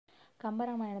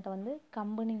கம்பராமாயணத்தை வந்து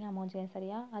கம்புன்னு ஞாபகம் வச்சுக்கோங்க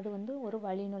சரியா. அது வந்து ஒரு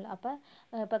வழிநூல். அப்போ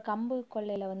இப்போ கம்பு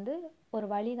கொள்ளையில் வந்து ஒரு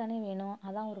வழி தானே வேணும்,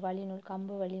 அதான் ஒரு வழிநூல்,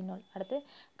 கம்பு வழிநூல். அடுத்து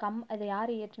அதை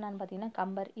யார் இயற்றினான்னு பார்த்தீங்கன்னா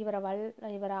கம்பர்.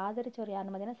 இவரை ஆதரிச்சவர்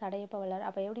யாருன்னு பார்த்தீங்கன்னா சடையப்ப வள்ளலார்.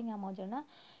 அப்போ எப்படி ஞாபகம் வச்சோன்னா,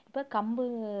 இப்போ கம்பு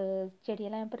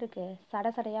செடியெல்லாம் எப்படி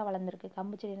இருக்குது, சடையாக வளர்ந்துருக்கு.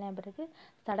 கம்பு செடியெல்லாம் எப்படி இருக்குது,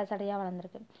 சடையாக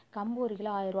வளர்ந்துருக்கு. கம்பு 1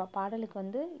 கிலோ 1000 ரூபா. பாடலுக்கு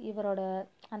வந்து இவரோட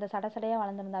அந்த சடையாக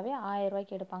வளர்ந்துருந்தாவே 1000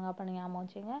 ரூபாய்க்கு எடுப்பாங்க அப்படின்னு ஞாபகம்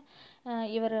வச்சுங்க.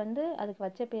 இவர் வந்து அதுக்கு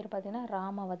வச்ச பேர் பார்த்தீங்கன்னா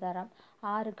ராம அவதாரம்.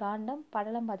 6 காண்டம்,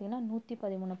 படலம் பார்த்தீங்கன்னா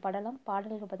 113 படலம்,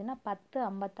 பாடல்கள் பார்த்தீங்கன்னா 10,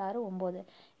 56, 9.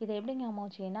 இதை எப்படி ஞாபகம்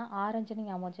வச்சிங்கன்னா ஆரஞ்சுன்னு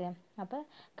ஞாபகம் வச்சுக்கேன். அப்போ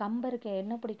கம்பருக்கு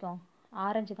என்ன பிடிக்கும்,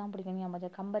 ஆரஞ்சு தான் பிடிக்கும் ஞாபகம் வச்சு.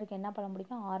 கம்பருக்கு என்ன பழம்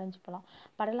பிடிக்கும், ஆரஞ்சு பழம்.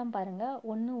 படலம் பாருங்கள்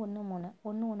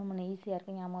 113 ஈஸியாக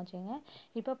இருக்குது ஞாபகம் வச்சுங்க.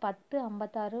 இப்போ 10,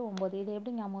 56, 9 இதை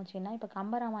எப்படி ஞாபகம் வச்சுன்னா, இப்போ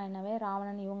கம்பராமாயணவே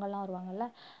ராவணன் இவங்கெல்லாம் வருவாங்கல்ல,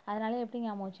 அதனால எப்படி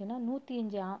ஞாபகம் வச்சுன்னா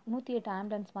 108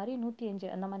 ஆம்புலன்ஸ் மாதிரி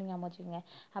 105 அந்த மாதிரி ஞாபகம் வச்சுக்கோங்க.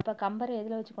 அப்போ கம்பரை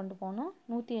எதில் வச்சு கொண்டு போகணும்,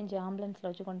 105 ஆம்புலன்ஸில்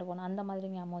வச்சு கொண்டு போகணும், அந்த மாதிரி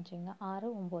ஞாபகம் வச்சுக்கோங்க.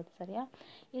 6, 9 சரியா.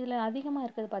 இதில் அதிகமாக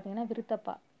இருக்கிறது பார்த்தீங்கன்னா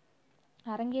விருத்தப்பா.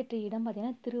 அரங்கேற்றிய இடம்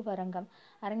பார்த்தீங்கன்னா திருவரங்கம்.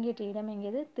 அரங்கேற்றிய இடம்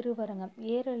எங்கேது, திருவரங்கம்.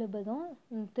 ஏர் எழுபதும்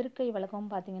திருக்கை வழக்கமும்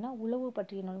பார்த்தீங்கன்னா உழவு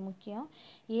பற்றிய நூல் முக்கியம்.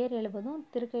 ஏர் எழுபதும்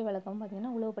திருக்கை வழக்கமும்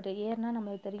பார்த்தீங்கன்னா உழவு பற்றிய. ஏர்னா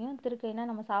நம்மளுக்கு தெரியும், திருக்கைனா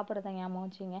நம்ம சாப்பிட்றத ஞாபகம்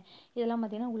வச்சுங்க. இதெல்லாம்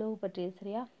பார்த்தீங்கன்னா உழவு பற்றியது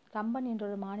சரியா. கம்பன்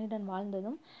என்றொரு மானிடன்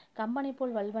வாழ்ந்ததும் கம்பனை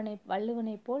போல்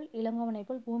வள்ளுவனை போல் இளங்கோவனை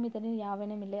போல் பூமி தண்ணீர்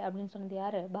யாவேனும் இல்லை அப்படின்னு சொன்னது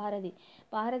யாரு, பாரதி.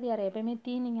 பாரதியாரை எப்பயுமே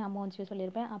தீனி ஞாபகம் வச்சு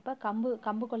சொல்லியிருப்பேன். அப்போ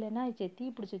கம்பு கொள்ளை என்ன ஆயிடுச்சு, தீ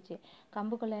பிடிச்சிச்சு.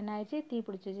 கம்பு கொள்ளை என்ன ஆயிடுச்சு, தீ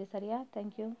பிடிச்சிச்சு சரியா.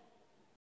 தேங்க்யூ.